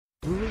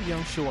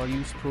Yang Sheau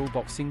Ru's pro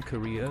boxing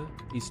career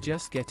is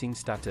just getting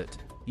started,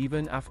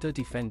 even after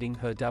defending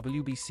her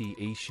WBC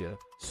Asia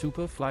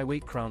Super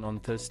Flyweight crown on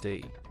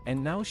Thursday,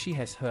 and now she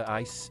has her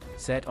eyes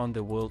set on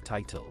the world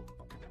title.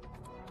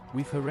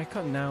 With her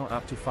record now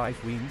up to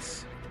 5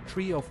 wins,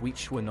 3 of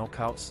which were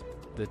knockouts,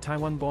 the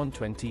Taiwan-born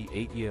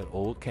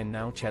 28-year-old can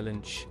now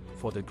challenge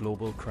for the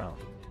global crown.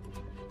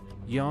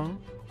 Yang,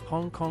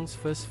 Hong Kong's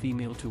first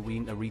female to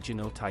win a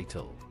regional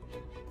title,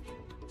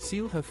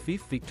 sealed her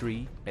 5th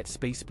victory at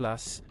Space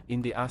Plus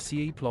in the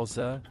RCA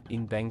Plaza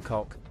in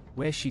Bangkok,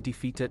 where she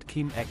defeated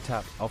Kim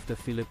Ek-tap of the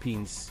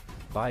Philippines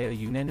by a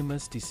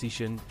unanimous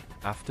decision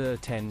after a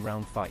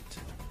 10-round fight.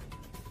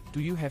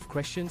 Do you have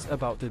questions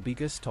about the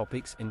biggest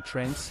topics and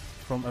trends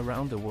from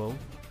around the world?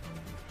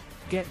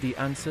 Get the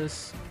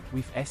answers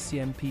with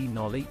SCMP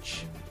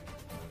Knowledge,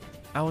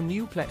 our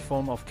new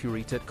platform of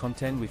curated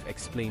content with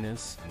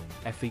explainers,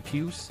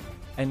 FAQs,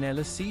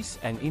 analyses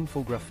and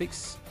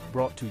infographics,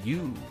 brought to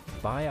you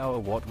by our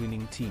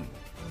award-winning team.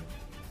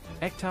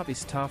 Ek-tap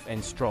is tough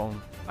and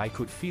strong. I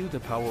could feel the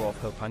power of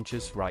her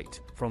punches right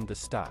from the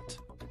start,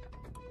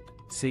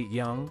 said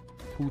Yang,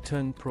 who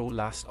turned pro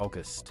last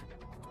August.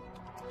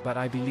 But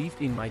I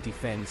believed in my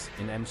defense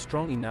and am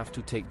strong enough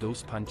to take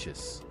those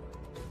punches.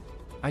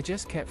 I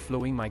just kept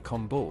flowing my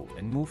combo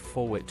and moved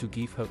forward to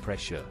give her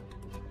pressure.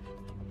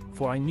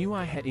 For I knew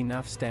I had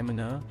enough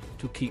stamina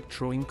to keep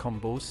throwing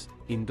combos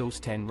in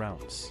those 10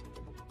 rounds.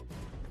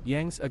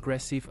 Yang's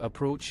aggressive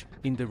approach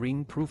in the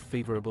ring proved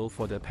favorable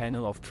for the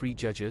panel of 3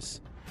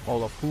 judges,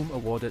 all of whom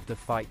awarded the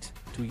fight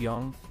to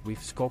Yang with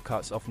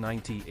scorecards of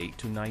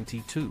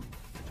 98-92,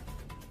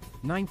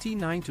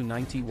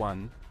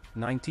 99-91,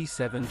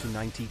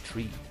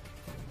 97-93.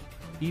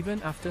 Even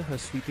after her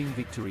sweeping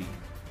victory,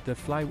 the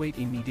flyweight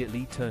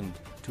immediately turned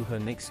to her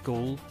next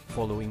goal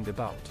following the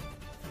bout.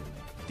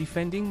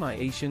 Defending my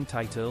Asian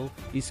title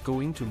is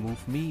going to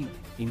move me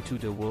into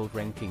the world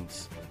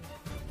rankings.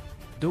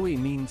 Though it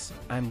means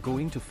I'm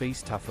going to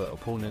face tougher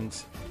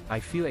opponents, I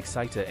feel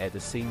excited at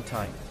the same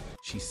time,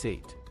 she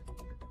said.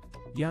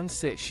 Yang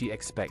said she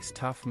expects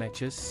tough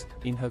matches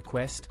in her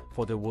quest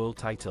for the world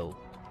title,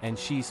 and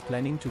she is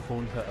planning to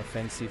hone her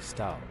offensive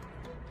style.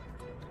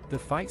 The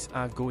fights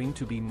are going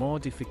to be more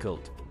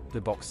difficult, the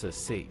boxer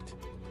said.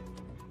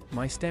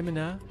 My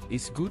stamina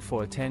is good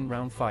for a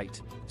 10-round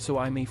fight, so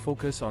I may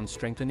focus on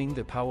strengthening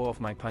the power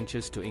of my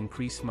punches to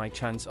increase my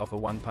chance of a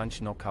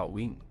one-punch knockout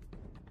win.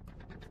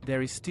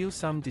 There is still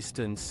some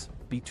distance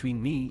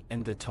between me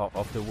and the top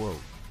of the world.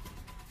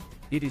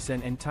 It is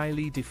an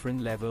entirely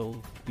different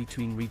level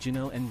between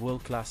regional and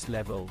world-class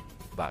level,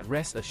 but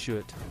rest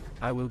assured,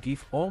 I will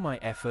give all my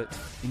effort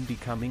in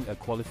becoming a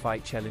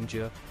qualified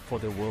challenger for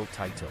the world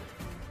title.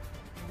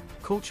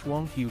 Coach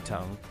Wong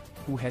Hui-tang,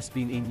 who has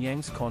been in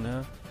Yang's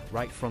corner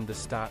right from the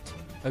start,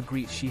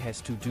 agreed she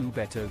has to do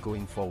better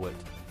going forward.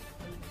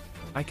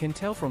 I can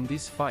tell from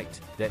this fight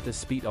that the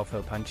speed of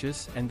her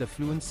punches and the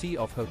fluency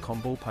of her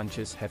combo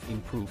punches have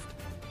improved,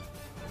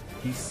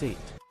 he said.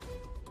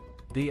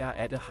 They are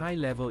at a high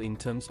level in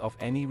terms of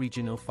any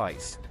regional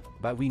fights,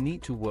 but we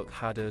need to work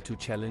harder to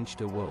challenge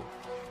the world.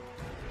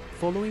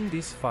 Following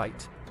this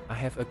fight, I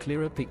have a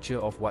clearer picture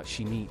of what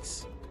she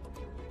needs.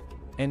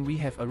 And we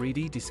have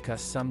already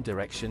discussed some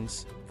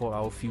directions for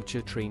our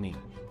future training.